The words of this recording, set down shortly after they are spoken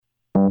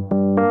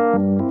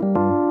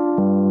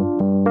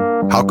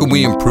How can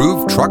we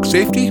improve truck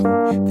safety?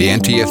 The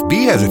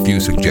NTSB has a few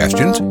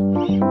suggestions.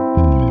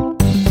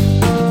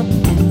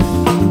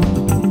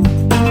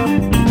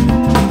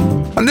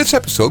 On this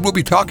episode, we'll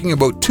be talking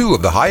about two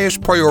of the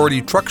highest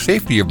priority truck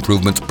safety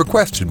improvements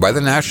requested by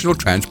the National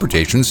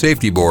Transportation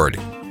Safety Board.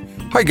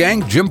 Hi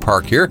gang, Jim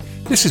Park here.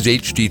 This is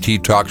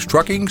HTT Talks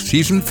Trucking,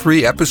 Season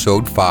 3,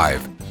 Episode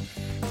 5.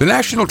 The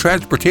National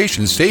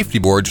Transportation Safety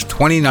Board's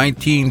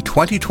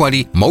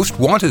 2019-2020 Most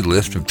Wanted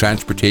List of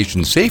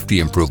Transportation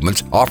Safety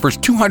Improvements offers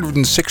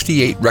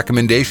 268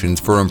 recommendations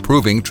for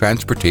improving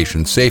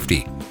transportation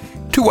safety.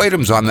 Two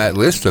items on that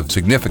list of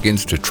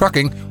significance to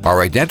trucking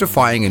are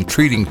identifying and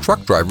treating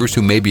truck drivers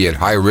who may be at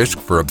high risk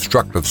for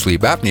obstructive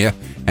sleep apnea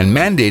and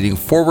mandating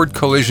forward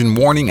collision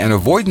warning and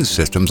avoidance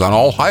systems on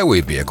all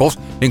highway vehicles,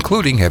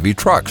 including heavy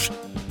trucks.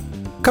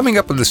 Coming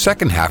up in the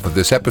second half of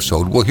this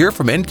episode, we'll hear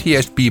from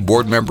NTSB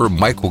board member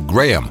Michael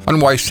Graham on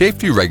why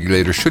safety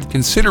regulators should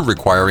consider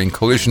requiring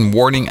collision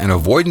warning and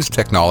avoidance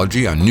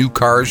technology on new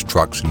cars,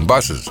 trucks, and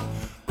buses.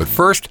 But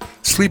first,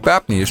 sleep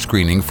apnea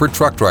screening for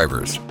truck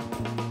drivers.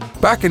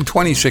 Back in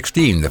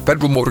 2016, the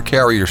Federal Motor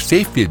Carrier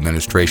Safety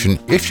Administration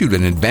issued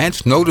an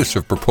advance notice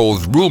of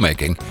proposed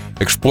rulemaking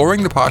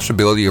exploring the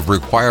possibility of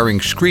requiring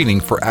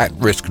screening for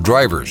at-risk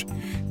drivers.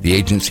 The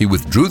agency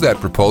withdrew that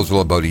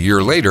proposal about a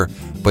year later,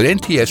 but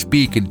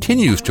NTSB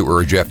continues to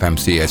urge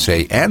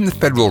FMCSA and the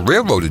Federal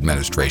Railroad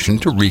Administration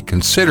to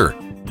reconsider.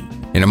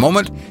 In a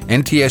moment,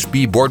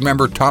 NTSB board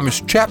member Thomas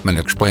Chapman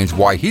explains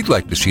why he'd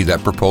like to see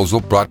that proposal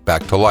brought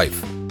back to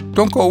life.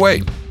 Don't go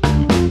away.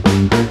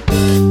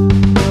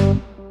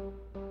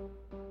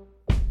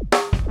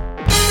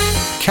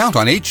 Count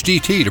on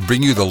HDT to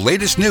bring you the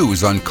latest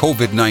news on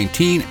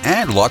COVID-19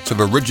 and lots of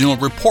original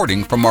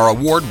reporting from our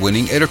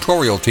award-winning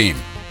editorial team.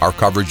 Our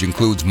coverage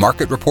includes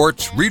market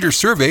reports, reader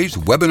surveys,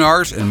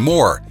 webinars, and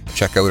more.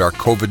 Check out our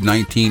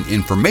COVID-19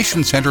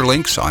 Information Center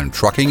links on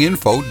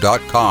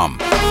truckinginfo.com.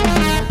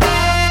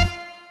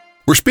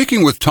 We're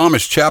speaking with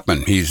Thomas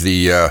Chapman. He's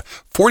the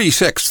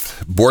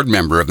 46th board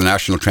member of the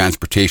National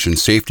Transportation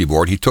Safety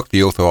Board. He took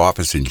the oath of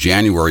office in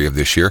January of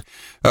this year.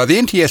 The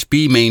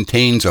NTSB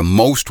maintains a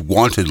most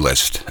wanted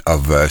list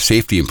of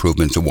safety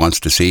improvements it wants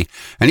to see,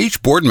 and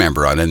each board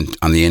member on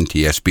the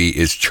NTSB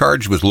is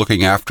charged with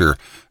looking after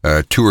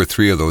two or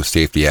three of those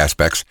safety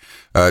aspects.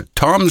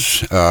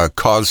 Tom's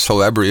cause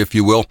célèbre, if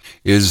you will,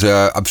 is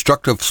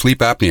obstructive sleep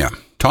apnea.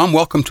 Tom,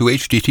 welcome to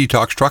HTT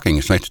Talks Trucking.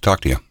 It's nice to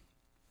talk to you.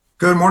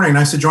 Good morning.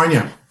 Nice to join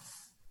you.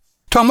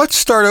 Tom, let's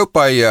start out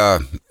by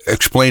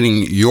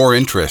explaining your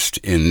interest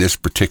in this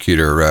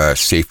particular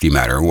safety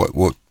matter.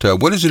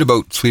 What is it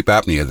about sleep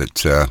apnea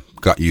that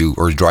got you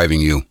or is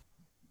driving you?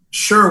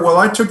 Sure. Well,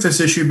 I took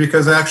this issue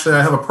because actually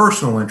I have a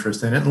personal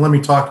interest in it. And let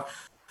me talk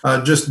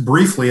just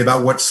briefly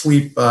about what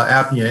sleep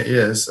apnea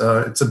is.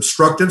 It's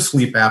obstructive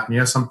sleep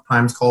apnea,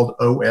 sometimes called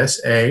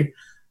OSA.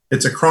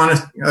 It's a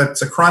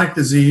chronic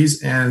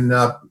disease, and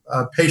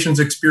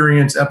patients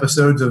experience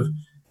episodes of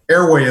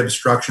airway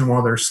obstruction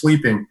while they're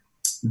sleeping.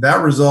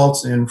 That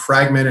results in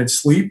fragmented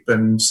sleep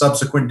and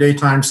subsequent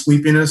daytime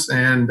sleepiness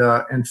and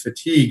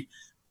fatigue.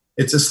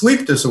 It's a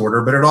sleep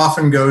disorder, but it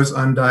often goes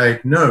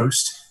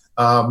undiagnosed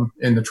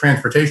in the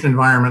transportation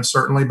environment,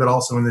 certainly, but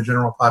also in the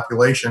general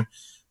population.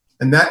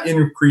 And that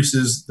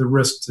increases the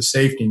risk to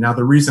safety. Now,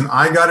 the reason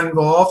I got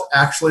involved,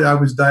 actually, I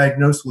was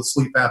diagnosed with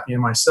sleep apnea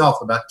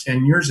myself about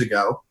 10 years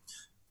ago.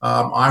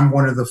 I'm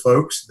one of the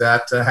folks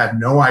that had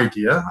no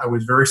idea. I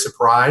was very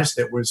surprised.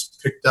 It was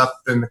picked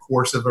up in the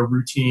course of a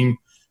routine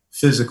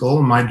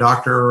physical. My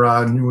doctor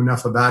knew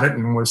enough about it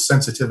and was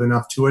sensitive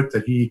enough to it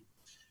that he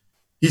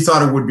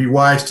thought it would be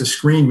wise to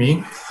screen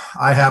me.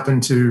 I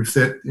happen to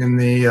fit in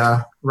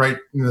the right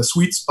in the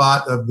sweet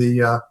spot of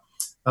the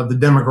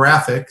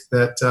demographic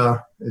that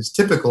is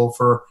typical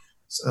for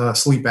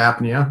sleep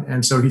apnea,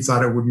 and so he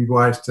thought it would be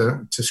wise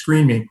to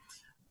screen me.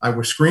 I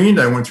was screened,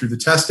 I went through the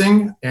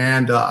testing,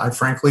 and I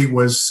frankly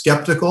was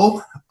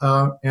skeptical,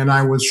 and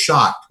I was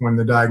shocked when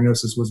the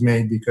diagnosis was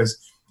made because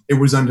it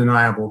was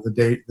undeniable. The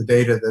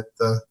data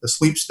that the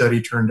sleep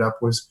study turned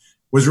up was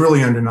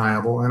really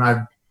undeniable, and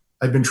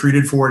I've been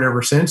treated for it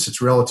ever since. It's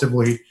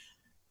relatively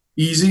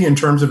easy in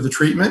terms of the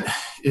treatment.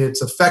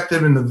 It's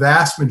effective in the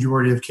vast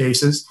majority of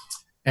cases,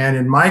 and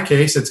in my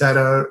case, it's had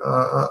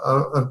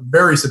a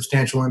very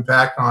substantial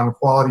impact on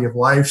quality of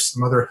life,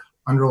 some other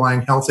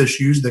underlying health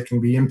issues that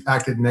can be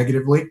impacted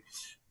negatively.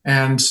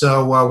 And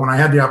so when I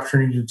had the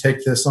opportunity to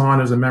take this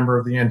on as a member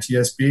of the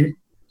NTSB,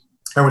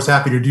 I was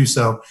happy to do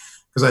so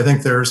because I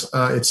think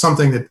it's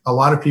something that a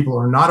lot of people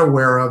are not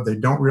aware of. They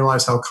don't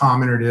realize how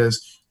common it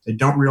is. They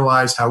don't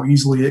realize how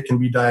easily it can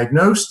be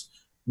diagnosed,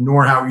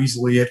 nor how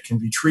easily it can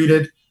be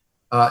treated.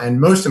 And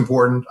most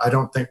important, I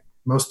don't think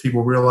most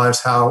people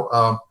realize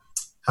how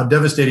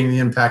devastating the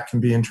impact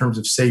can be in terms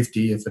of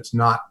safety if it's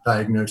not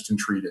diagnosed and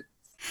treated.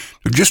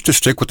 Just to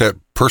stick with that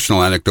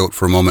personal anecdote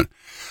for a moment,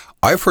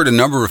 I've heard a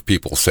number of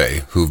people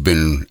say who've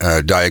been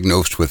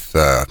diagnosed with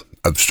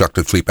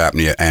obstructive sleep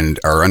apnea and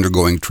are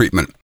undergoing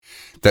treatment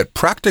that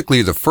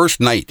practically the first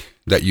night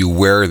that you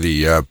wear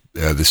the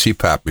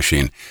CPAP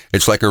machine,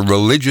 it's like a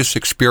religious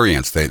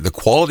experience. The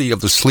quality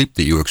of the sleep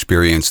that you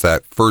experience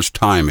that first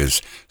time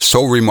is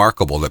so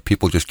remarkable that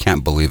people just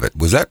can't believe it.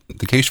 Was that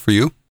the case for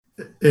you?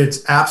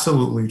 It's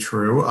absolutely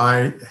true.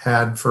 I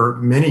had for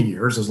many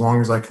years, as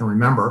long as I can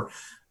remember,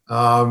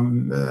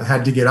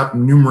 had to get up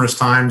numerous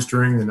times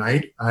during the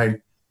night.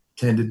 I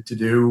tended to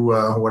do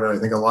what I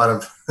think a lot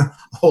of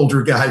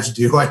older guys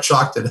do. I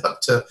chalked it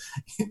up to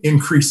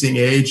increasing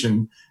age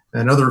and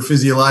other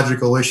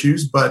physiological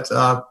issues. But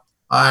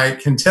I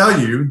can tell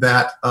you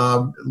that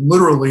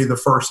literally the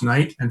first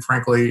night, and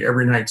frankly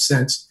every night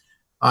since,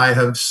 I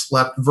have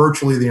slept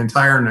virtually the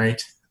entire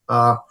night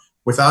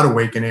without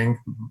awakening,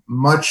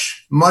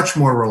 much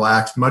more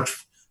relaxed,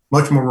 much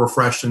more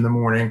refreshed in the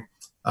morning,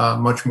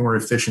 much more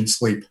efficient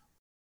sleep.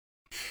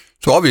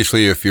 So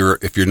obviously, if you're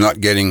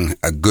not getting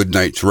a good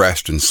night's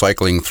rest and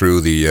cycling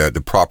through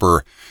the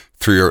proper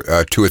 2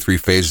 or 3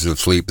 phases of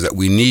sleep that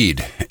we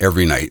need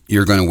every night,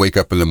 you're going to wake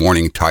up in the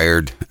morning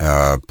tired,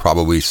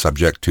 probably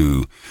subject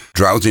to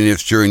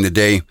drowsiness during the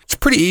day. It's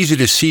pretty easy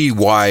to see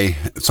why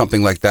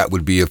something like that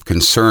would be of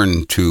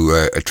concern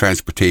to a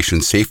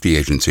transportation safety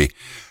agency.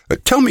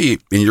 Tell me,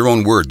 in your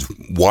own words,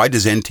 why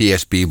does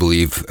NTSB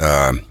believe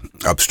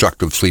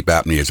obstructive sleep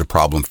apnea is a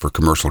problem for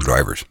commercial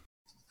drivers?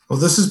 Well,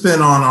 this has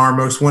been on our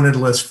most wanted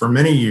list for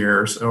many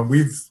years.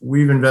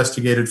 We've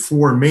investigated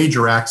 4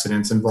 major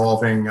accidents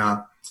involving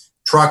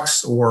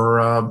trucks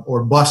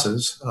or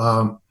buses,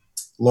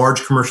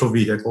 large commercial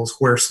vehicles,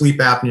 where sleep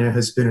apnea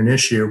has been an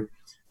issue.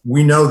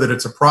 We know that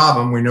it's a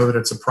problem. We know that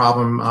it's a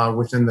problem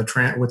within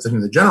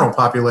the general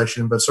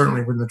population, but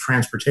certainly within the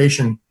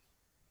transportation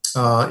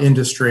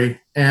industry.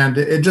 And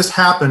it just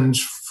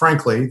happens,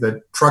 frankly,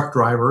 that truck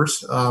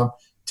drivers,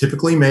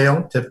 typically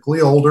male,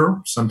 typically older,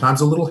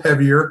 sometimes a little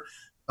heavier,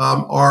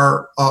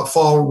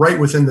 fall right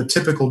within the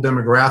typical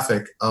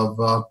demographic of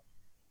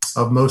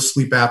most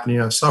sleep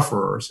apnea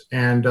sufferers.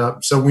 And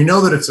so we know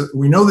that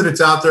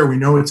it's out there. We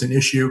know it's an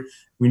issue.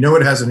 We know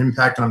it has an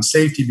impact on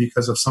safety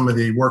because of some of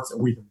the work that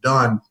we have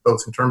done,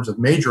 both in terms of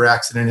major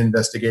accident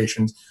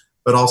investigations,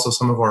 but also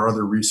some of our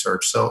other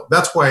research. So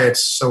that's why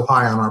it's so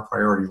high on our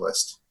priority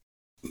list.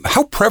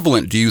 How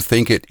prevalent do you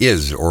think it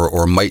is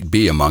or might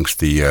be amongst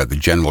the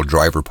general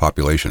driver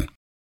population?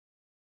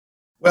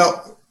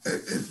 Well,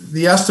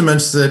 the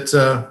estimates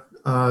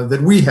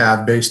that we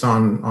have based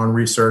on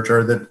research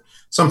are that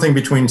something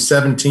between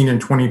 17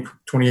 and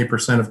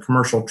 28% of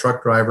commercial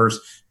truck drivers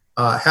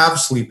have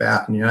sleep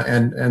apnea,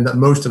 and that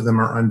most of them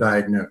are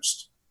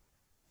undiagnosed.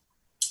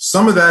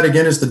 Some of that,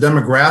 again, is the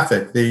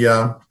demographic.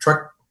 The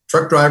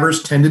truck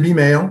drivers tend to be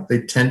male.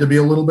 They tend to be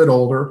a little bit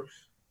older.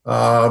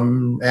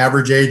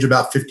 Average age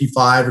about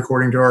 55,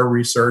 according to our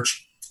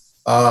research.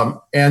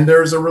 And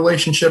there's a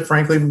relationship,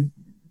 frankly,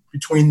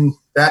 between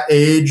that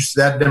age,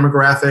 that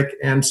demographic,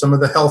 and some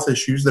of the health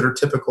issues that are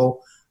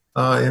typical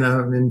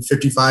in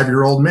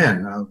 55-year-old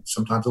men.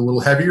 Sometimes a little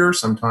heavier,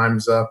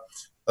 sometimes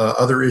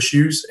other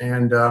issues,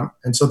 and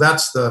so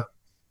that's the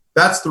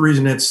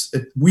reason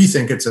we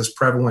think it's as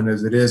prevalent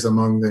as it is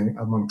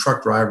among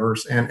truck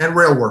drivers and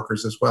rail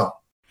workers as well.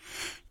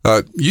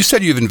 You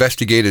said you've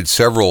investigated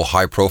several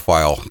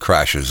high-profile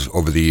crashes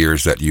over the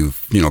years that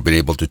you've been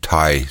able to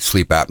tie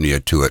sleep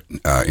apnea to it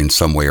in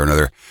some way or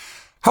another.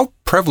 How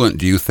prevalent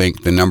do you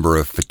think the number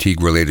of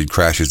fatigue-related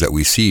crashes that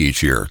we see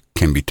each year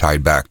can be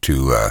tied back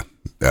to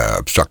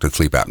obstructive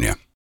sleep apnea?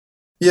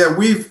 Yeah,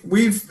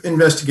 we've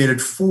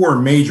investigated 4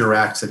 major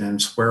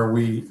accidents where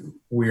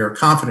we are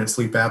confident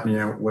sleep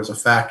apnea was a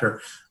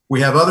factor. We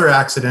have other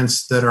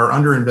accidents that are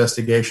under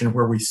investigation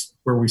where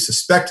we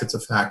suspect it's a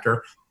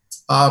factor.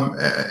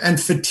 And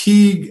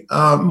fatigue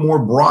more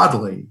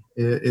broadly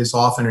is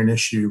often an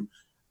issue,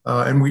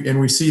 and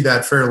we see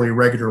that fairly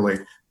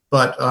regularly.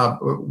 But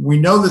we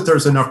know that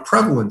there's enough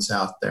prevalence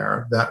out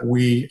there that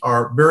we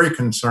are very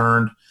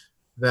concerned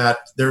that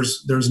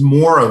there's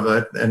more of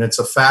it, and it's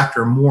a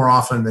factor more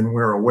often than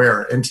we're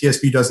aware.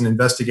 NTSB doesn't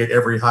investigate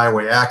every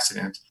highway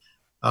accident,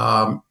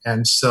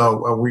 and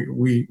so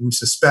we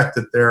suspect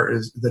that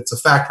that's a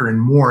factor in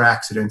more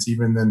accidents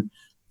even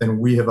than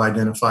we have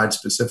identified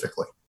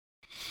specifically.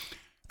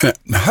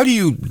 How do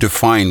you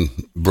define,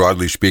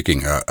 broadly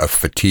speaking, a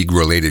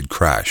fatigue-related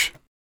crash?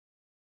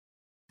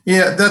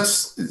 Yeah,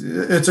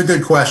 it's a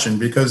good question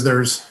because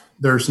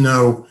there's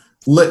no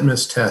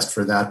litmus test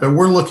for that. But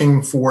we're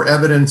looking for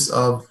evidence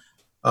of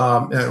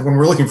when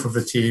we're looking for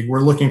fatigue, we're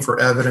looking for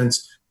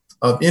evidence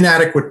of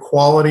inadequate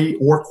quality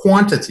or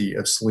quantity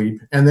of sleep,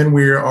 and then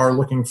we are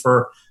looking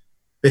for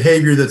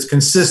behavior that's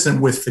consistent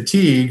with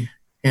fatigue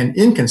and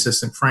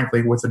inconsistent,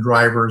 frankly, with the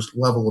driver's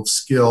level of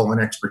skill and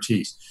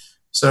expertise.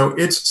 So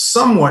it's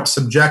somewhat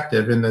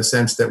subjective in the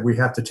sense that we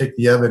have to take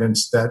the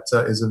evidence that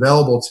is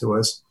available to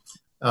us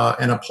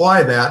and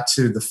apply that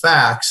to the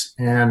facts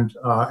and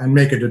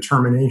make a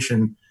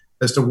determination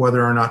as to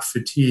whether or not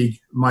fatigue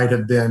might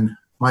have been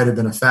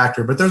a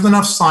factor. But there's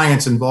enough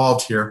science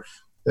involved here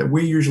that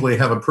we usually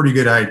have a pretty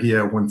good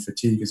idea when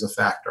fatigue is a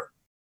factor.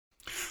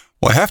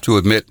 Well, I have to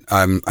admit,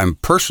 I'm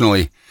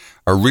personally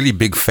a really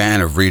big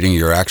fan of reading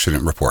your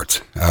accident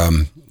reports.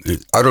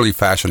 It's utterly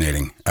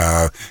fascinating,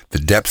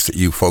 the depths that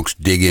you folks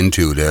dig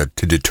into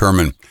to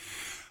determine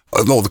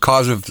the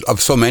cause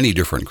of so many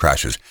different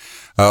crashes.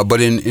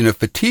 But in a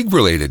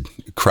fatigue-related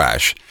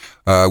crash,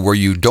 where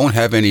you don't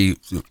have any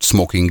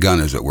smoking gun,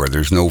 as it were,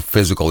 there's no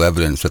physical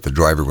evidence that the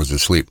driver was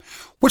asleep,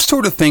 what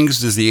sort of things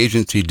does the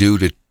agency do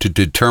to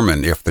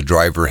determine if the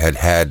driver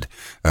had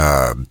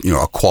a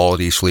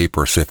quality sleep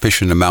or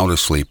sufficient amount of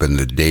sleep in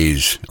the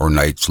days or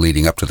nights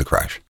leading up to the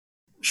crash?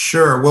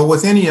 Sure. Well,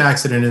 with any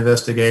accident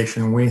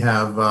investigation, we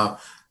have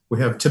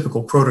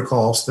typical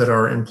protocols that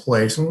are in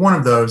place, and one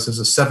of those is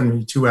a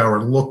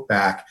 72-hour look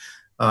back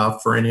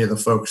for any of the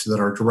folks that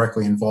are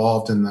directly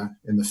involved in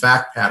the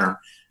fact pattern.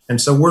 And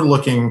so we're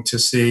looking to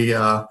see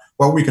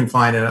what we can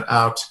find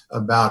out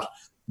about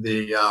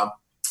the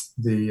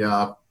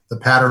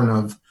pattern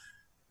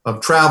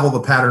of travel, the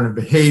pattern of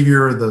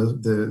behavior,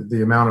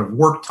 the amount of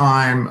work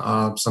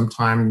time,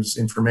 sometimes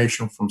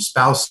information from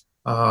spouse,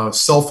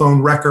 cell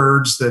phone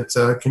records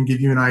that can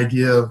give you an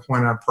idea of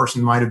when a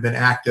person might have been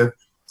active.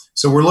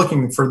 So we're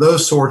looking for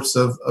those sorts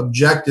of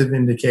objective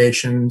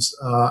indications,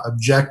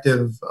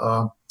 objective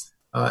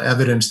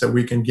evidence that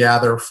we can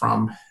gather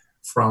from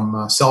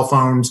cell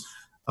phones,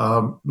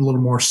 a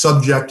little more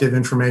subjective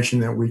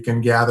information that we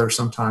can gather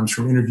sometimes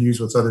from interviews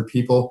with other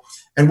people.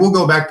 And we'll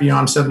go back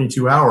beyond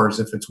 72 hours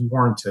if it's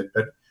warranted.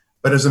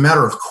 But as a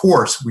matter of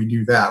course, we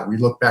do that. We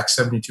look back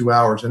 72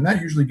 hours, and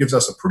that usually gives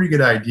us a pretty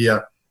good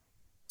idea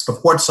of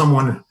what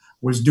someone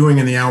was doing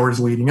in the hours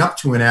leading up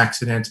to an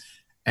accident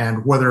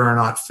and whether or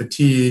not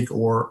fatigue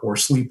or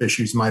sleep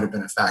issues might have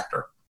been a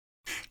factor.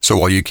 So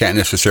while you can't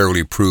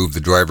necessarily prove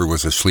the driver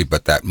was asleep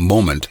at that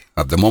moment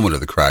of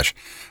the crash,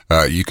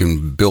 you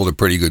can build a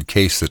pretty good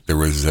case that there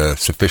was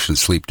sufficient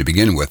sleep to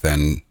begin with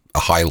and a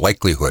high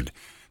likelihood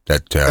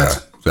that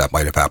that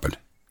might have happened.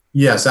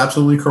 Yes,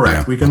 absolutely correct.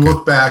 Yeah, we can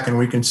look back and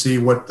we can see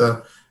what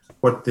the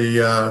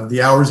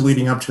hours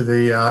leading up to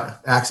the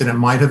accident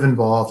might have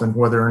involved and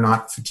whether or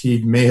not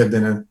fatigue may have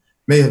been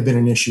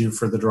an issue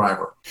for the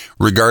driver.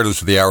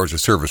 Regardless of the hours of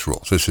service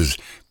rules, this is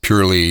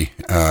purely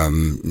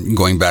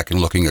going back and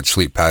looking at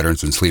sleep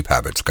patterns and sleep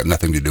habits. Got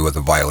nothing to do with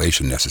a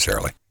violation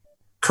necessarily.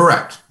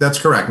 Correct. That's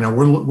correct. Now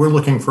we're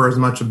looking for as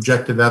much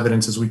objective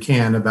evidence as we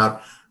can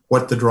about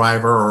what the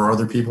driver or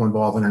other people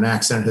involved in an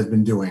accident has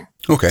been doing.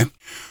 Okay.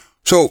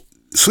 So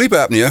sleep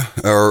apnea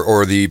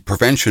or the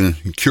prevention,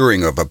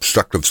 curing of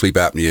obstructive sleep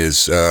apnea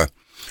is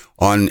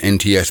on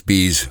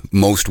NTSB's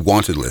most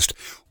wanted list.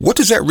 What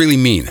does that really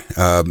mean?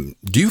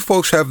 Do you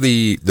folks have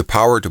the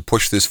power to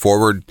push this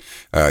forward,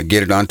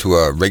 get it onto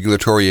a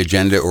regulatory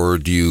agenda, or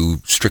do you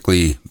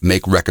strictly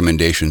make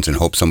recommendations and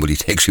hope somebody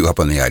takes you up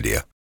on the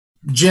idea?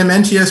 Jim,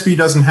 NTSB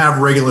doesn't have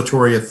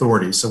regulatory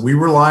authority, so we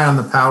rely on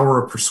the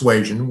power of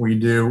persuasion. We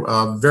do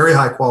very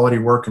high quality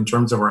work in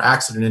terms of our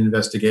accident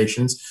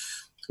investigations.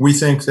 We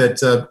think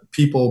that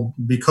people,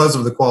 because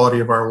of the quality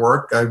of our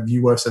work,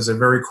 view us as a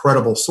very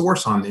credible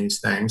source on these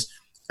things.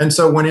 And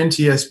so when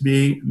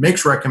NTSB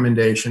makes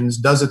recommendations,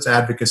 does its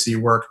advocacy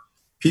work,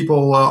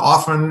 people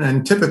often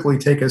and typically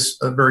take us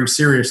very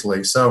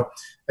seriously. So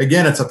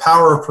again, it's a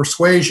power of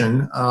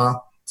persuasion.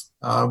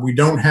 We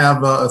don't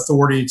have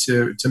authority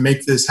to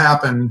make this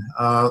happen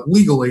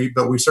legally,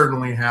 but we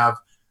certainly have,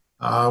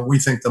 we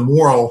think, the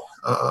moral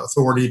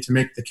authority to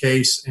make the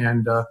case,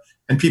 and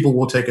people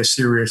will take us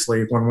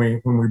seriously when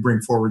we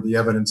bring forward the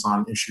evidence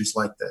on issues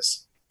like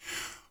this.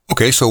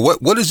 Okay, so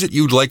what is it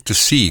you'd like to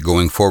see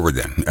going forward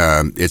then?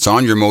 It's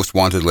on your most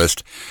wanted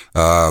list.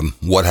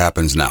 What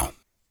happens now?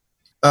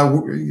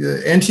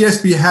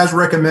 NTSB has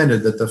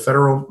recommended that the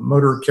Federal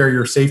Motor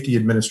Carrier Safety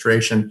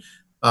Administration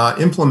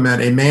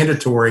implement a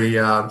mandatory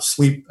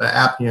sleep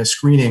apnea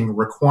screening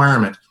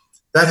requirement.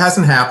 That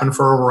hasn't happened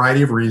for a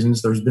variety of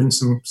reasons. There's been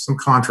some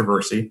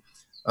controversy.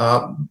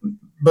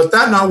 But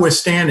that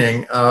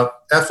notwithstanding,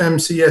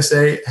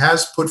 FMCSA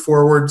has put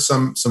forward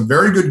some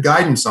very good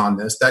guidance on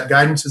this. That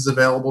guidance is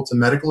available to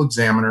medical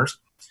examiners.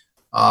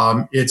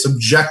 It's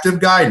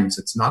objective guidance.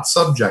 It's not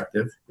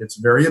subjective. It's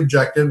very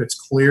objective. It's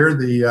clear.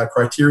 The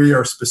criteria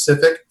are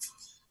specific.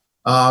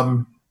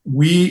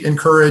 We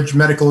encourage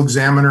medical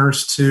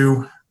examiners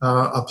to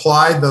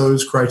apply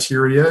those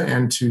criteria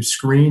and to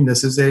screen.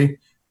 This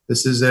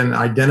is an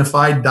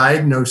identified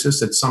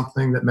diagnosis. It's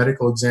something that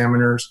medical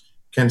examiners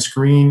can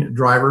screen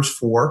drivers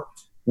for.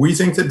 We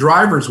think that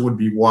drivers would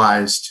be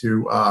wise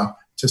to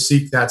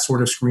seek that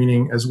sort of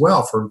screening as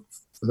well for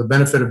the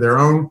benefit of their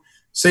own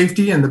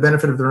safety and the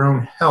benefit of their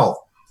own health.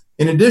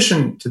 In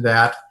addition to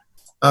that,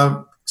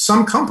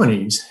 some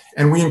companies,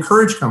 and we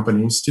encourage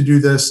companies to do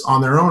this on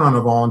their own on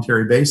a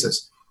voluntary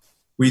basis.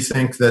 We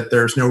think that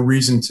there's no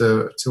reason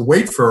to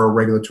wait for a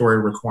regulatory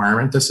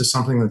requirement. This is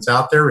something that's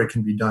out there. It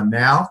can be done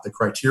now. The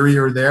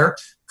criteria are there.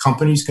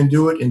 Companies can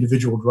do it.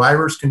 Individual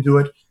drivers can do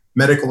it.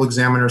 Medical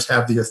examiners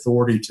have the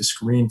authority to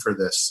screen for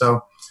this.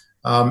 So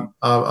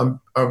a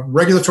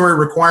regulatory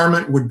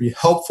requirement would be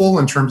helpful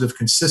in terms of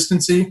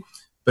consistency,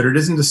 but it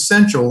isn't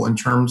essential in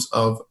terms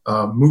of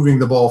moving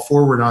the ball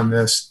forward on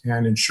this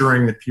and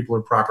ensuring that people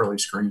are properly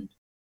screened.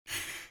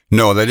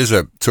 No, that is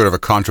a sort of a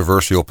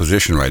controversial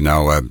position right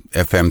now.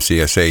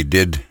 FMCSA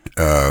did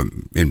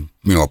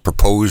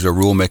proposed a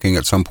rulemaking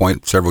at some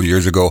point several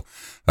years ago,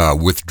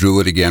 withdrew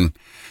it again.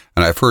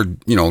 And I've heard,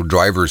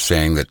 drivers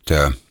saying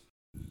that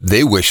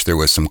they wish there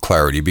was some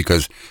clarity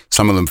because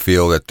some of them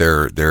feel that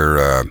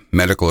their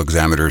medical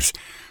examiners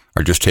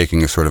are just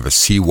taking a sort of a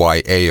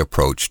CYA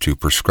approach to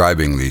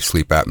prescribing the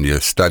sleep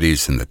apnea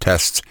studies and the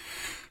tests,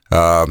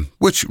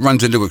 which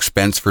runs into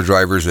expense for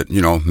drivers that,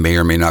 may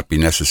or may not be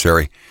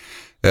necessary.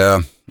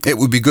 It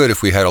would be good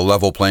if we had a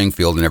level playing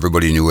field and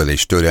everybody knew where they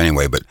stood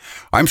anyway, but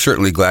I'm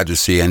certainly glad to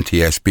see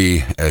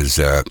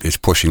NTSB is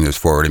pushing this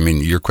forward. I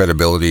mean, your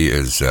credibility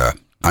is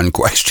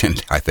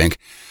unquestioned, I think.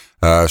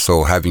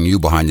 So having you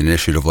behind an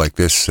initiative like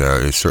this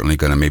is certainly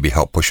going to maybe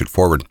help push it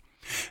forward.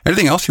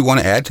 Anything else you want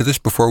to add to this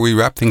before we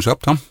wrap things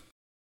up, Tom?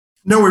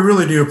 No, we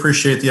really do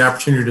appreciate the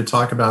opportunity to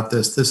talk about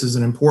this. This is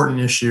an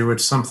important issue.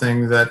 It's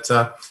something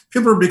that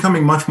people are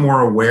becoming much more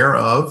aware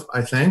of,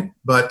 I think,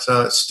 but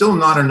still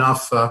not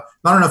enough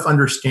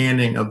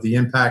understanding of the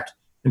impact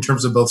in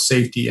terms of both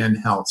safety and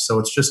health. So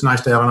it's just nice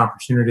to have an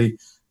opportunity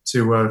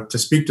to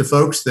speak to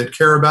folks that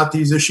care about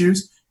these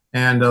issues,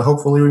 and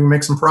hopefully we can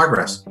make some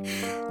progress.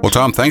 Well,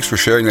 Tom, thanks for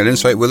sharing that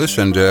insight with us,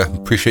 and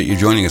appreciate you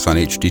joining us on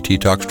HDT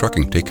Talks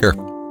Trucking. Take care.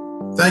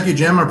 Thank you,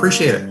 Jim. I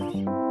appreciate it.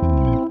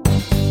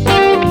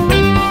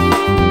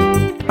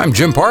 I'm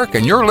Jim Park,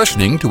 and you're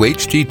listening to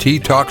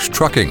HDT Talks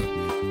Trucking.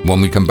 When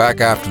we come back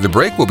after the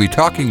break, we'll be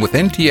talking with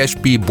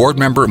NTSB board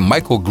member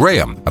Michael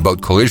Graham about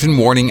collision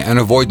warning and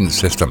avoidance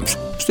systems.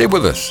 Stay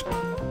with us.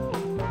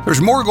 There's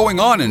more going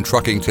on in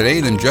trucking today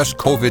than just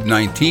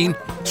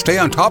COVID-19. Stay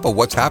on top of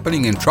what's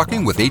happening in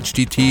trucking with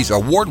HDT's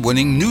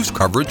award-winning news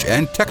coverage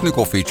and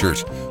technical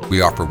features.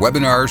 We offer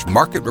webinars,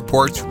 market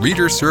reports,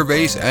 reader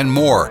surveys, and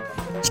more.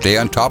 Stay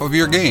on top of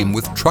your game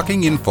with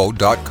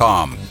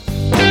truckinginfo.com.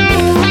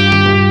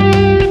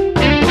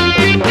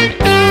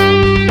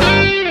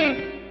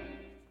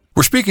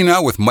 We're speaking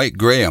now with Mike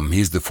Graham.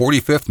 He's the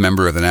 45th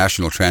member of the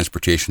National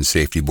Transportation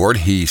Safety Board.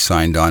 He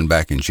signed on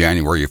back in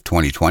January of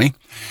 2020.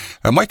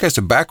 Mike has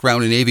a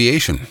background in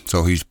aviation,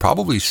 so he's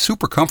probably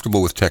super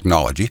comfortable with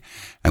technology.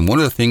 And one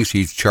of the things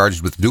he's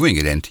charged with doing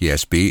at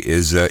NTSB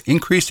is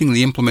increasing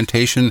the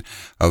implementation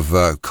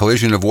of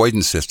collision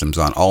avoidance systems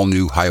on all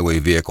new highway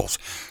vehicles.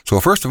 So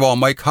first of all,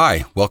 Mike,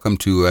 hi. Welcome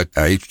to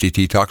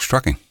HDT Talks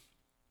Trucking.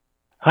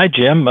 Hi,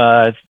 Jim.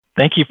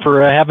 Thank you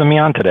for having me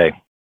on today.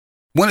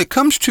 When it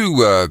comes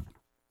to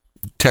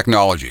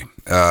technology,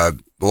 a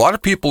lot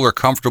of people are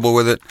comfortable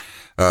with it,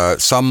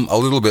 some a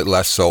little bit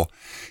less so.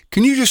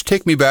 Can you just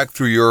take me back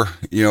through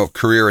your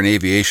career in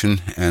aviation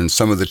and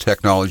some of the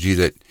technology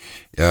that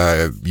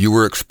you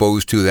were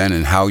exposed to then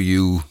and how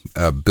you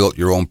built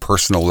your own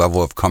personal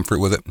level of comfort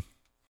with it?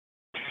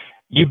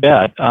 You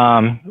bet.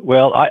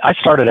 Well, I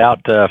started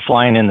out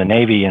flying in the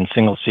Navy in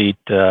single-seat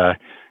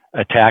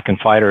attack and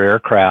fighter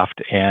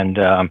aircraft, and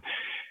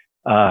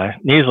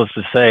needless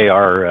to say,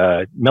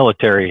 our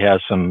military has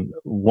some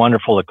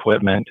wonderful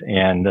equipment,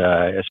 and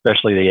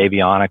especially the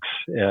avionics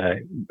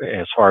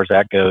as far as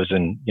that goes.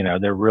 And,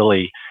 they're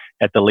really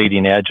at the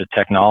leading edge of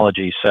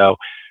technology. So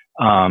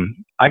I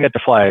got to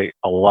fly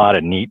a lot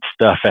of neat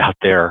stuff out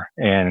there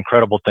and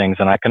incredible things.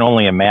 And I can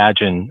only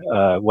imagine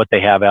what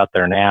they have out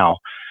there now.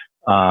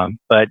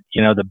 But,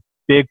 the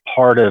big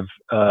part of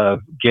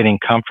getting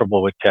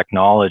comfortable with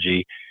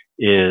technology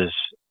is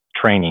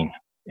training.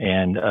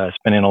 And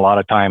spending a lot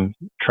of time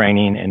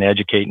training and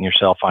educating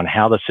yourself on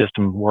how the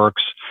system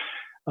works,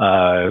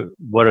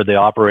 what are the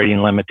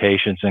operating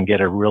limitations, and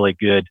get a really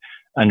good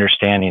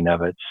understanding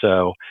of it.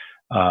 So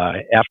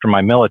after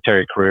my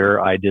military career,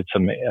 I did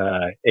some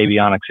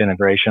avionics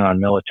integration on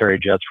military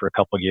jets for a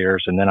couple of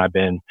years, and then I've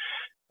been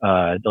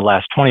the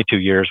last 22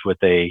 years with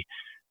a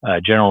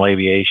general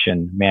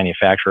aviation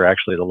manufacturer,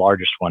 actually the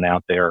largest one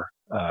out there,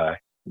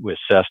 with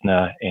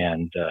Cessna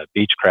and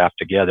Beechcraft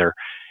together,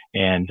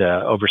 and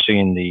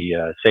overseeing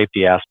the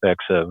safety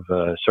aspects of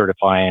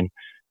certifying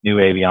new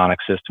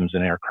avionics systems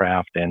in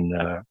aircraft and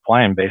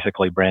flying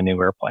basically brand new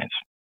airplanes.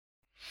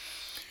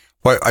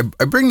 Well,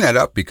 I bring that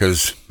up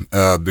because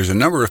there's a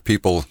number of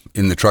people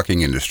in the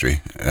trucking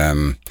industry,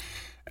 and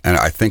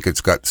I think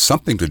it's got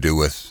something to do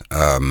with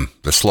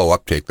the slow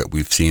uptake that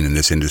we've seen in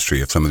this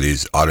industry of some of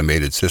these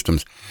automated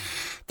systems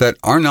that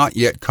are not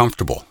yet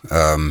comfortable,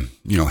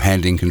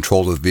 handing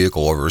control of the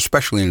vehicle over,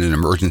 especially in an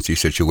emergency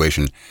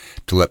situation,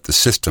 to let the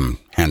system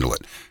handle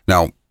it.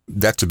 Now,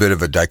 that's a bit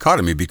of a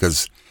dichotomy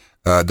because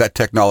that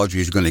technology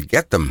is going to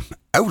get them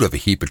out of a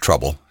heap of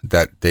trouble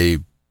that they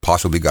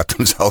possibly got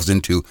themselves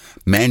into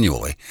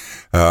manually,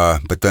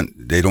 but then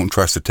they don't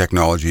trust the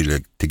technology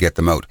to get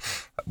them out.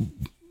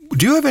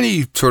 Do you have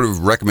any sort of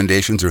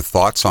recommendations or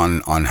thoughts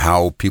on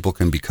how people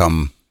can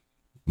become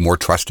more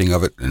trusting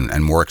of it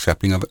and more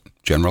accepting of it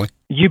generally?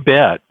 You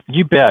bet.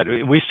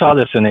 We saw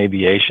this in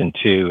aviation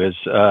too, as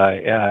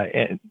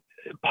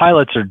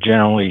pilots are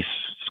generally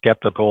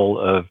skeptical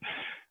of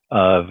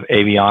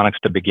avionics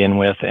to begin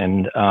with.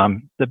 And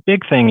the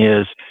big thing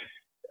is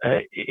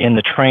in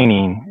the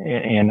training,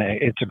 and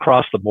it's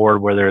across the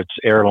board, whether it's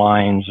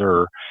airlines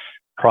or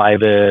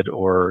private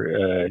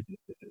or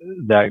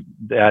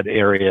that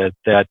area,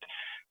 that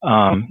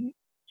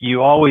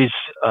you always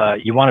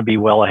you want to be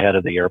well ahead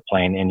of the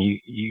airplane, and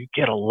you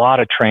get a lot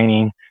of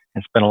training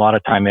and spend a lot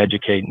of time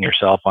educating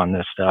yourself on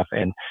this stuff,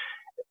 and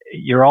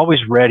you're always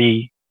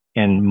ready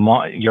and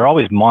you're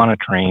always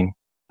monitoring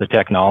the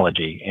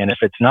technology. And if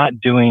it's not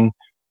doing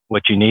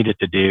what you need it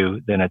to do,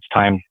 then it's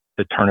time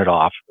to turn it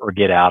off or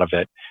get out of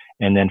it,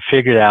 and then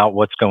figure out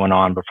what's going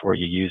on before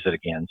you use it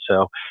again.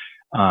 So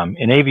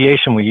in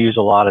aviation, we use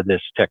a lot of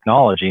this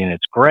technology, and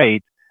it's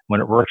great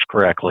when it works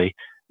correctly.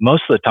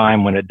 Most of the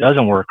time when it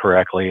doesn't work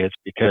correctly, it's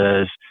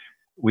because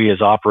we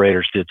as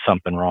operators did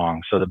something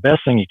wrong. So the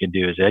best thing you can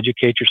do is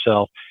educate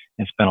yourself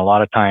and spend a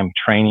lot of time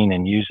training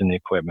and using the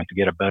equipment to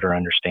get a better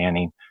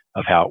understanding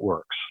of how it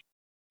works.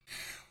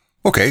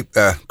 Okay,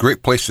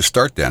 great place to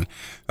start then.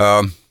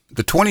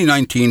 The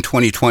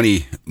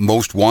 2019-2020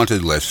 Most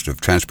Wanted list of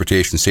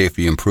transportation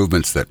safety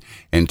improvements that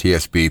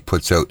NTSB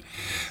puts out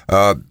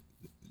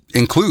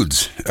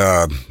includes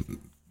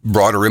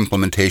broader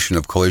implementation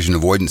of collision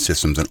avoidance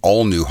systems in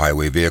all new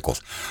highway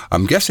vehicles.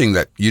 I'm guessing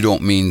that you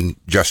don't mean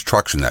just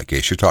trucks in that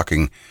case. You're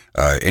talking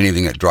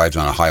anything that drives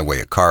on a highway,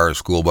 a car, a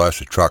school bus,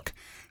 a truck,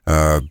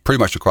 pretty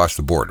much across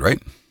the board,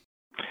 right?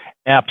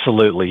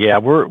 Absolutely. Yeah,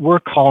 we're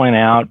calling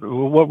out,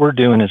 what we're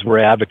doing is we're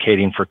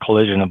advocating for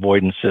collision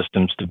avoidance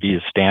systems to be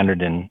a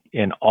standard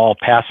in all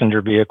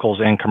passenger vehicles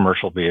and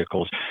commercial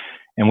vehicles.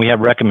 And we have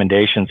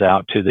recommendations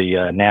out to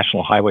the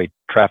National Highway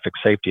Traffic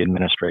Safety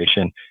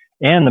Administration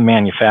and the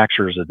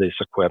manufacturers of this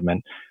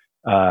equipment,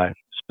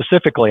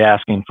 specifically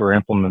asking for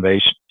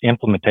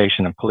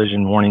implementation of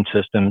collision warning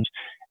systems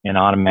and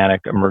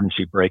automatic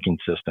emergency braking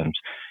systems.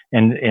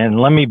 And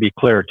let me be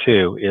clear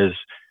too, is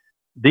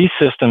these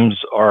systems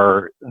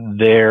are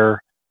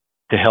there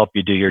to help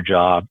you do your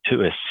job,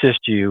 to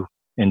assist you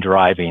in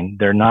driving.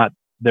 They're not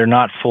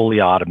fully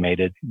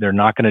automated. They're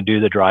not going to do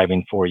the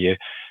driving for you.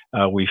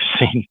 We've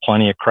seen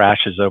plenty of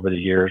crashes over the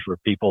years where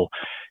people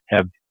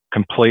have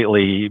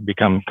completely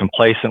become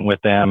complacent with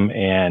them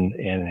and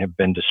have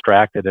been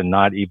distracted and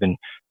not even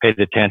paid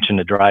attention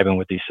to driving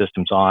with these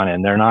systems on.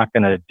 And they're not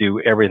going to do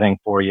everything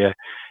for you.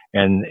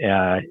 And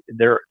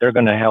they're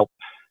going to help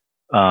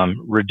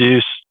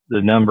reduce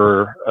the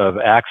number of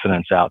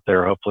accidents out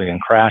there, hopefully, and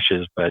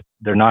crashes, but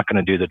they're not going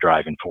to do the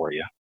driving for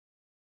you.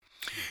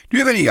 Do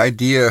you have any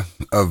idea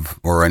of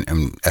or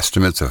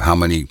estimates of how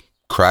many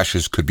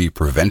crashes could be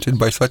prevented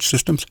by such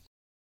systems?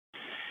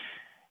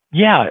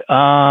 Yeah,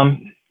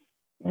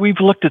 we've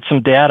looked at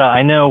some data.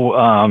 I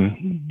know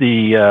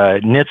the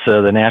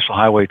NHTSA, the National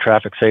Highway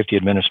Traffic Safety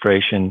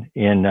Administration,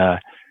 in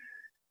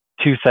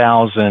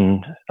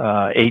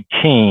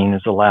 2018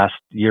 is the last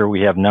year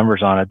we have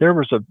numbers on it. There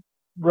was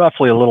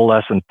roughly a little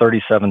less than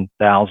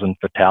 37,000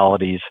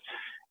 fatalities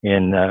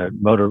in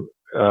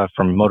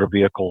from motor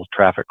vehicle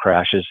traffic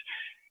crashes.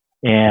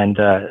 And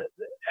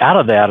out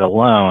of that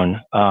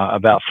alone,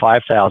 about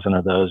 5,000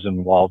 of those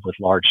involved with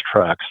large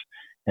trucks.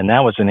 And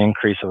that was an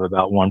increase of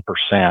about 1%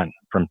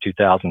 from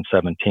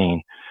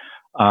 2017.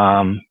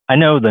 I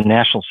know the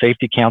National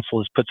Safety Council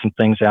has put some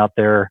things out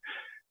there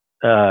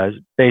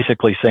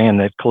basically saying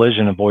that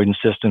collision avoidance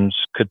systems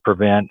could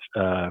prevent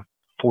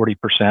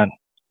 40%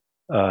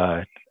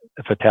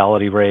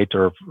 fatality rate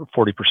or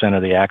 40%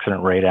 of the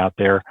accident rate out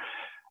there.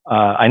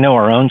 I know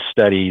our own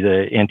study,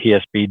 the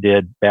NTSB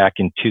did back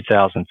in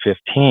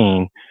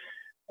 2015,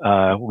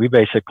 we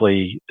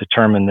basically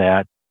determined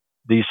that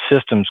these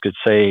systems could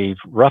save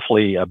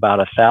roughly about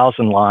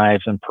 1,000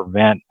 lives and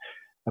prevent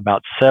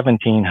about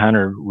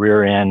 1,700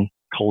 rear-end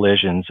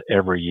collisions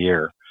every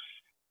year.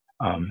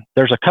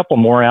 There's a couple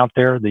more out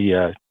there.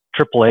 The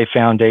AAA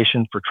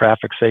Foundation for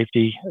Traffic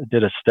Safety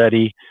did a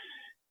study,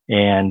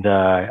 and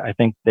I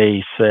think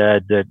they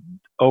said that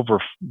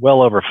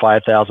well over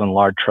 5,000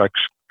 large truck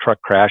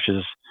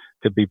crashes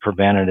could be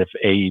prevented if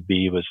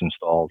AEB was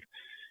installed.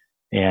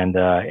 And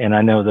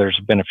I know there's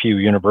been a few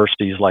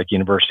universities like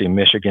University of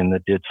Michigan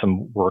that did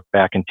some work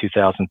back in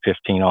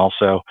 2015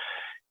 also.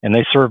 And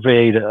they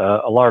surveyed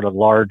a lot of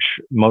large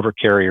motor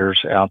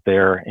carriers out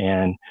there,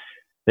 and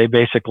they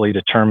basically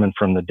determined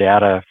from the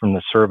data from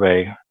the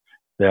survey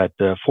that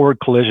forward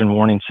collision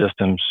warning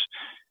systems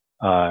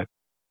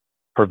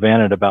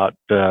prevented about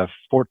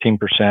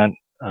 14%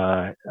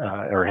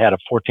 or had a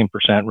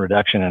 14%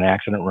 reduction in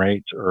accident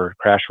rates or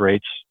crash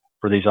rates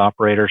for these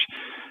operators.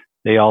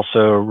 They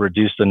also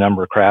reduced the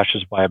number of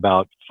crashes by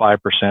about 5%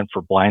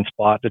 for blind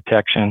spot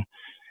detection.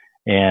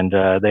 And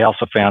they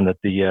also found that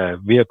the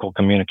vehicle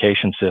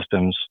communication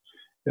systems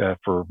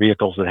for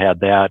vehicles that had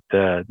that,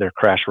 their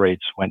crash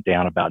rates went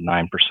down about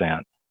 9%.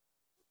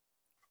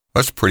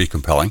 That's pretty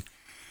compelling.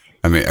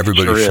 I mean,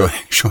 everybody's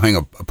showing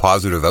a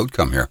positive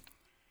outcome here.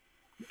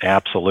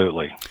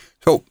 Absolutely.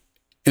 So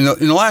in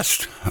the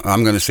last,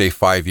 I'm going to say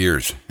 5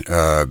 years,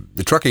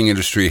 the trucking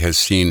industry has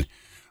seen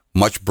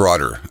much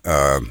broader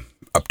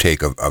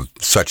uptake of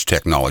such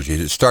technology.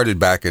 It started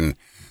back in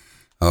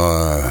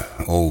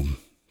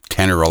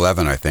 10 or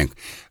 11, I think.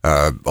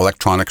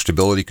 Electronic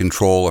stability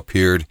control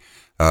appeared.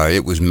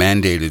 It was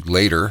mandated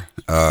later,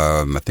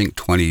 I think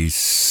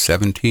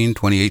 2017,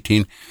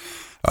 2018.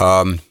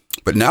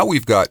 But now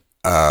we've got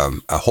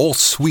a whole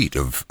suite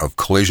of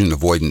collision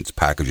avoidance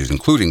packages,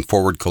 including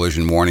forward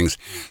collision warnings,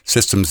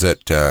 systems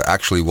that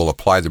actually will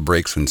apply the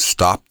brakes and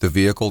stop the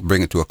vehicle,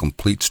 bring it to a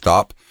complete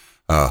stop,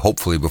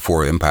 hopefully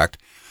before impact.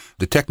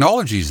 The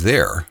technology's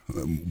there.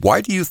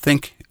 Why do you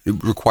think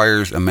it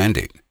requires a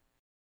mandate?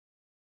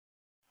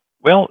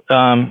 Well,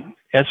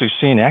 as we've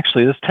seen,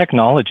 actually, this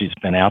technology's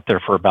been out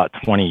there for about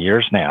 20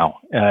 years now.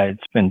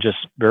 It's been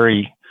just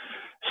very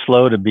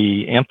slow to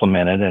be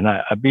implemented, and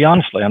I'll be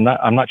honestly, I'm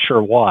not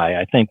sure why.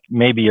 I think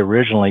maybe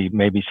originally,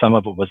 maybe some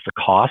of it was the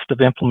cost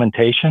of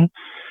implementation.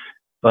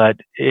 But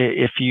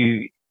if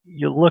you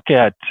look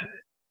at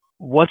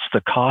what's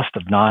the cost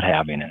of not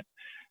having it,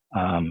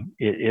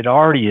 it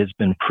already has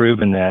been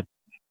proven that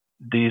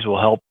these will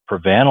help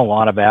prevent a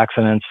lot of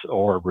accidents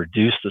or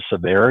reduce the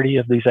severity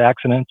of these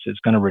accidents. It's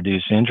going to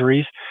reduce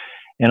injuries,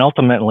 and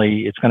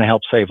ultimately, it's going to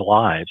help save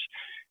lives.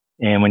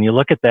 And when you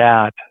look at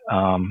that,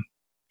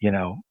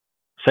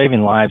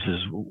 saving lives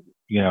is,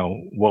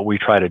 what we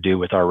try to do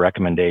with our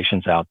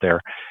recommendations out there.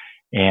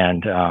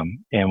 And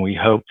we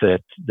hope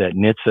that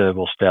NHTSA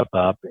will step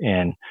up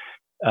and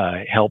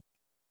help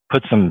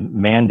put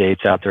some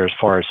mandates out there as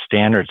far as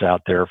standards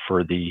out there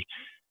for the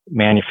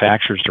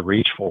manufacturers to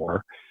reach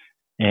for.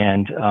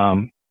 And,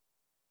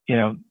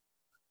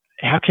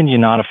 how can you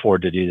not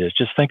afford to do this?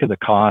 Just think of the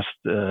cost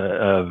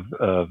of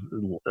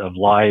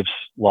lives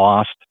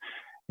lost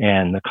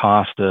and the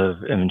cost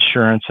of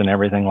insurance and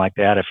everything like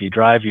that. If you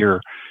drive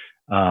your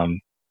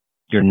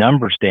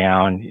numbers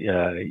down,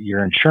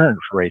 your insurance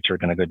rates are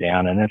going to go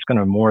down, and that's going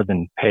to more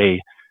than pay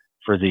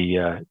for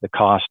the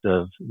cost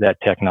of that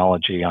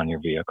technology on your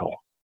vehicle.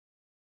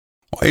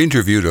 I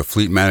interviewed a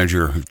fleet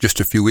manager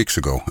just a few weeks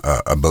ago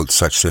about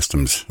such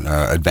systems,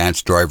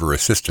 advanced driver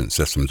assistance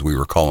systems. We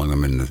were calling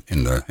them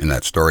in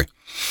that story,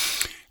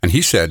 and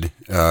he said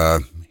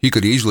he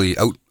could easily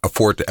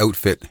afford to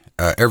outfit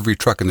every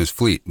truck in his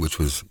fleet, which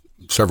was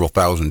several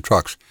thousand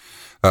trucks,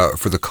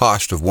 for the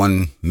cost of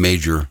one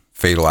major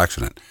fatal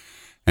accident.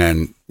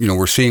 And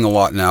we're seeing a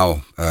lot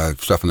now,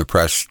 stuff in the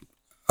press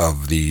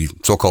of the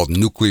so-called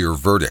nuclear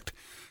verdict.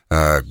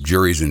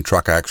 Juries in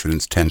truck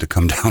accidents tend to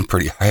come down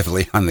pretty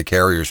heavily on the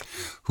carriers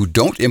who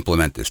don't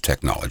implement this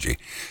technology.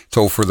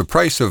 So for the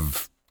price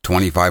of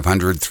 $2,500,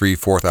 $3,000,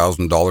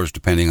 $4,000,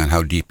 depending on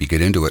how deep you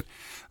get into it,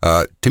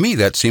 to me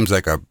that seems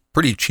like a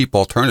pretty cheap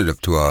alternative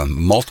to a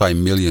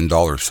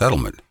multi-million-dollar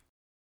settlement.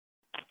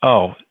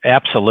 Oh,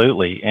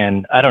 absolutely.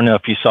 And I don't know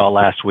if you saw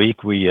last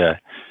week, we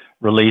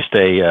released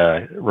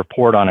a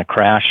report on a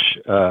crash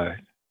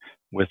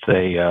with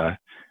a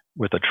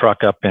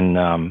truck up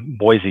in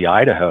Boise,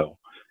 Idaho.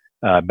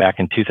 Back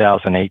in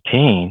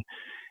 2018,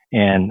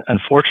 and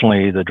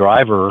unfortunately, the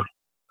driver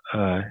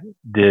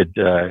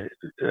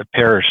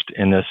perished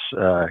in this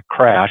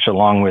crash,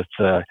 along with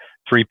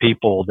 3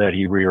 people that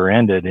he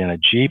rear-ended in a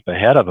Jeep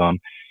ahead of him.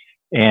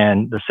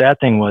 And the sad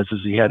thing was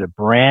he had a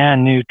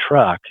brand new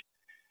truck,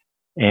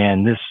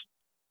 and this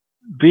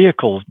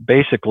vehicle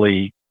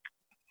basically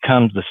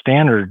comes with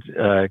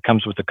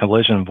a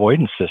collision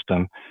avoidance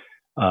system.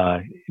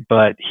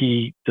 But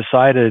he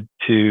decided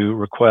to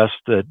request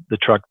that the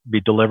truck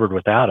be delivered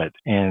without it,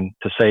 and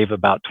to save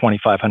about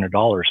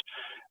 $2,500.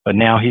 But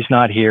now he's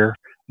not here,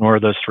 nor are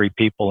those 3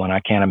 people, and I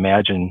can't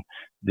imagine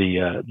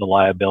the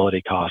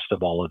liability cost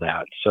of all of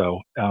that. So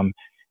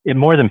it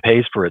more than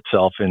pays for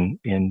itself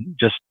in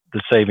just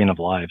the saving of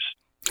lives.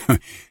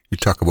 You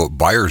talk about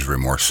buyer's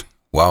remorse.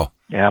 Wow.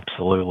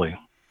 Absolutely.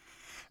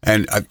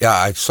 And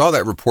I saw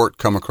that report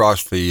come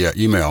across the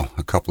email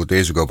a couple of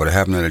days ago, but I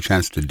haven't had a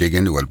chance to dig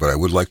into it, but I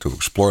would like to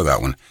explore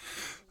that one.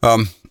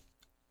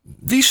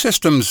 These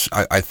systems,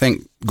 I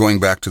think,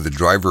 going back to the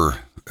driver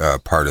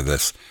part of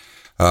this,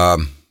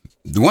 the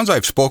ones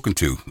I've spoken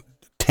to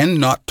tend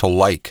not to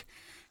like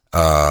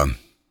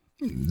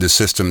the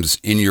system's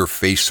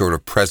in-your-face sort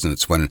of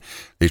presence when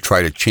they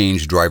try to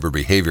change driver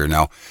behavior.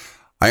 Now,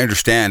 I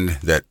understand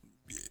that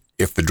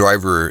if the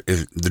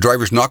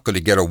driver's not going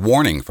to get a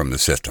warning from the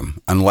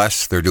system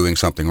unless they're doing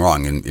something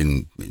wrong,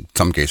 in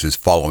some cases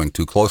following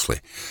too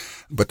closely.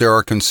 But there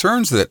are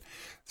concerns that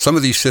some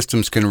of these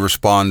systems can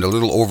respond a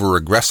little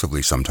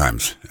over-aggressively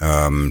sometimes.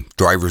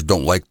 Drivers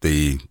don't like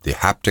the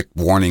haptic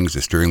warnings.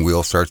 The steering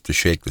wheel starts to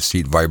shake, the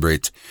seat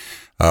vibrates.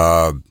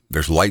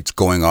 There's lights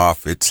going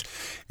off.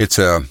 It's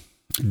a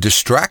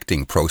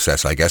distracting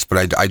process, I guess,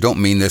 but I don't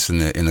mean this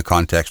in the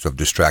context of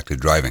distracted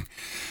driving.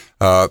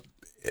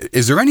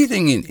 Is there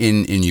anything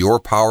in your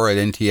power at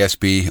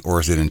NTSB, or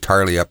is it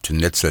entirely up to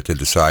NHTSA to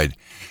decide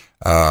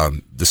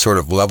the sort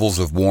of levels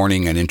of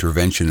warning and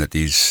intervention that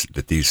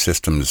these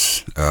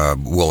systems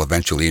will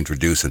eventually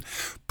introduce? And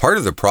part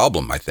of the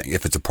problem, I think,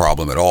 if it's a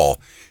problem at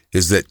all,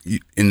 is that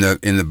in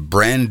the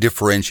brand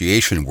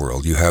differentiation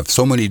world, you have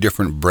so many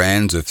different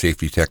brands of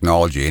safety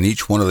technology, and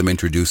each one of them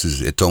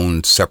introduces its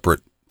own separate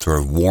sort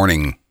of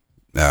warning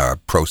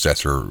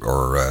process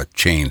or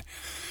chain.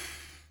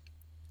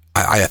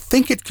 I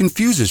think it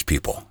confuses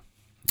people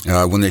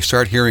when they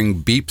start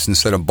hearing beeps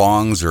instead of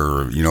bongs,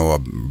 or a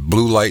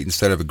blue light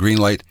instead of a green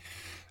light.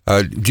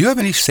 Do you have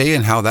any say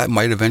in how that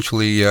might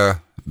eventually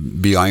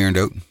be ironed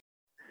out?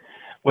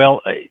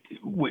 Well,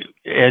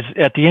 as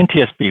at the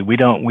NTSB, we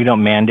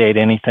don't mandate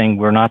anything.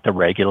 We're not the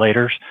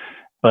regulators,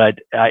 but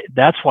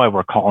that's why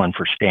we're calling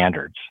for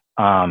standards.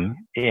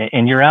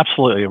 And you're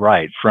absolutely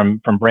right. From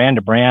brand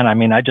to brand, I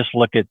mean, I just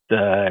look at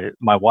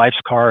my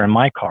wife's car and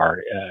my car.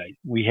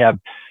 We have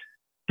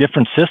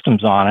different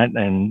systems on it,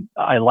 and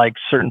I like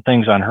certain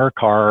things on her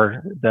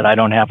car that I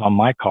don't have on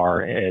my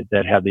car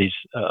that have these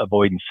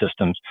avoidance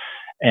systems.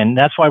 And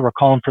that's why we're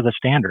calling for the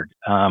standard.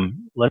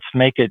 Let's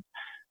make it,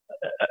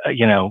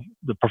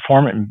 the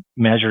performance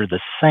measure the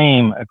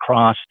same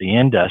across the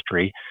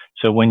industry.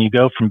 So when you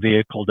go from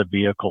vehicle to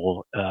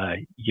vehicle,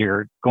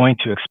 you're going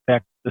to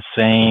expect the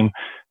same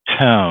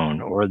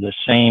tone or the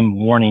same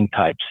warning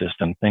type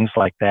system, things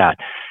like that.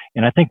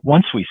 And I think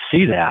once we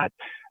see that,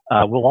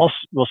 we'll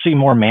see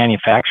more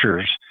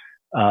manufacturers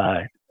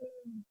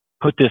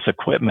put this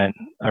equipment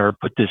or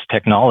put this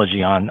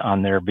technology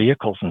on their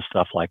vehicles and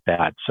stuff like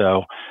that.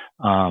 So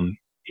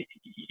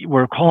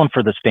we're calling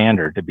for the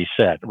standard to be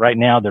set. Right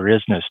now, there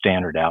is no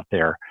standard out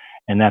there,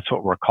 and that's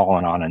what we're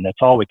calling on. And that's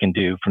all we can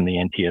do from the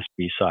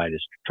NTSB side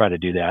is try to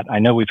do that. I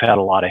know we've had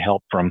a lot of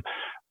help from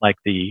like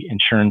the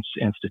Insurance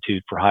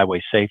Institute for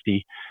Highway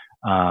Safety.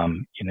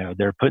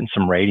 They're putting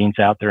some ratings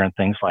out there and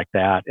things like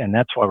that. And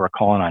that's why we're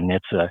calling on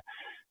NHTSA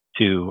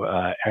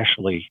to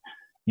actually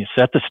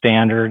set the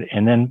standard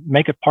and then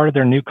make it part of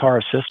their new car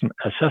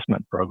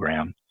assessment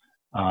program.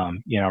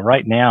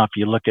 Right now, if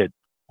you look at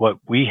what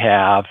we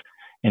have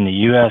in the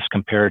U.S.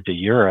 compared to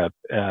Europe,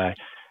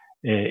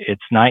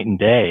 it's night and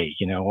day.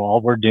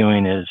 All we're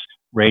doing is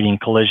rating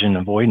collision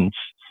avoidance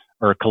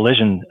or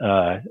collision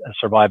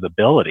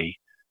survivability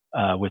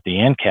with the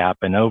NCAP,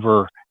 and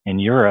over in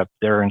Europe,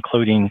 they're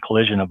including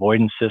collision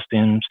avoidance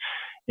systems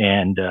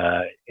and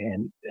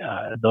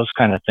those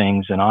kind of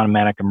things, and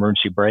automatic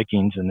emergency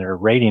brakings, and they're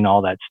rating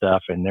all that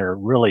stuff, and they're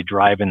really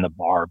driving the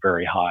bar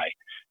very high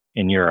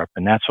in Europe,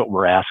 and that's what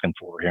we're asking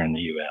for here in the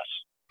U.S.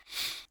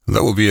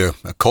 That will be a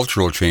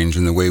cultural change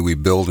in the way we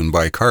build and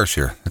buy cars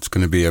here. It's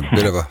going to be a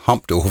bit of a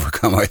hump to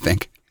overcome, I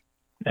think.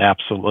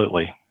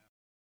 Absolutely.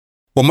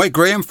 Well, Mike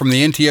Graham from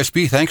the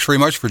NTSB, thanks very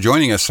much for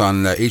joining us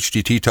on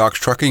HDT Talks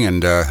Trucking,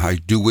 and I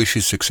do wish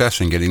you success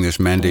in getting this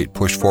mandate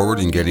pushed forward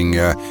and getting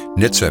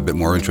NHTSA a bit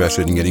more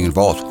interested in getting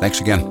involved.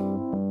 Thanks again.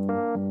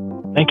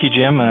 Thank you,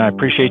 Jim, and I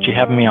appreciate you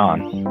having me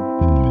on.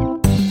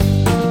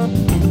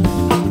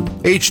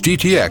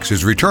 HDTX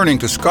is returning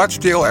to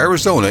Scottsdale,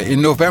 Arizona in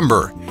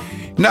November.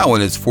 Now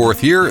in its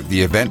fourth year,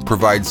 the event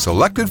provides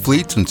selected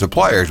fleets and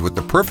suppliers with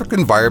the perfect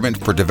environment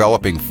for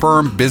developing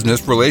firm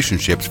business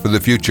relationships for the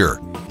future.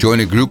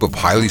 Join a group of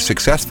highly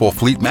successful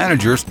fleet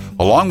managers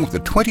along with the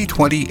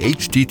 2020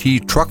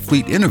 HDT Truck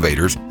Fleet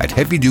Innovators at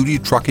Heavy Duty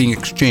Trucking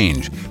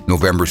Exchange,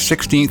 November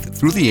 16th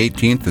through the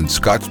 18th in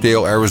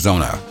Scottsdale,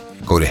 Arizona.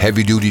 Go to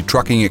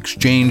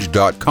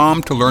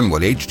heavydutytruckingexchange.com to learn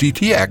what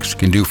HDTX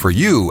can do for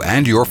you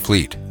and your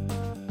fleet.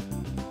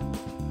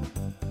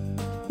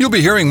 You'll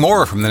be hearing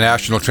more from the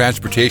National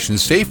Transportation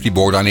Safety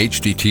Board on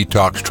HDT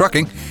Talks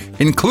Trucking,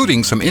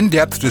 including some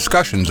in-depth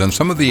discussions on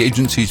some of the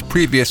agency's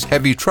previous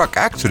heavy truck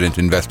accident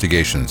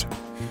investigations.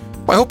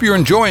 I hope you're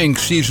enjoying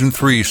Season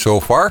 3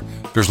 so far.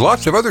 There's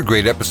lots of other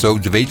great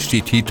episodes of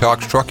HDT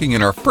Talks Trucking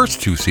in our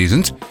first 2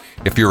 seasons.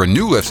 If you're a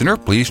new listener,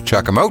 please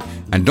check them out,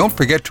 and don't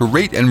forget to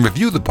rate and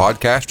review the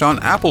podcast on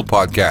Apple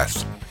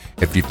Podcasts.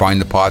 If you find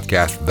the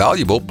podcast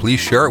valuable, please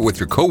share it with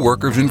your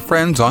coworkers and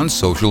friends on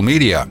social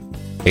media.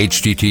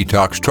 HDT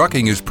Talks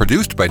Trucking is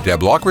produced by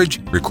Deb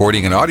Lockridge,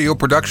 recording and audio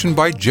production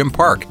by Jim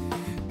Park.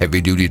 Heavy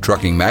Duty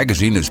Trucking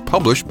Magazine is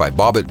published by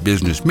Bobbitt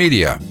Business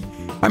Media.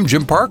 I'm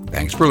Jim Park.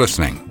 Thanks for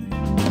listening.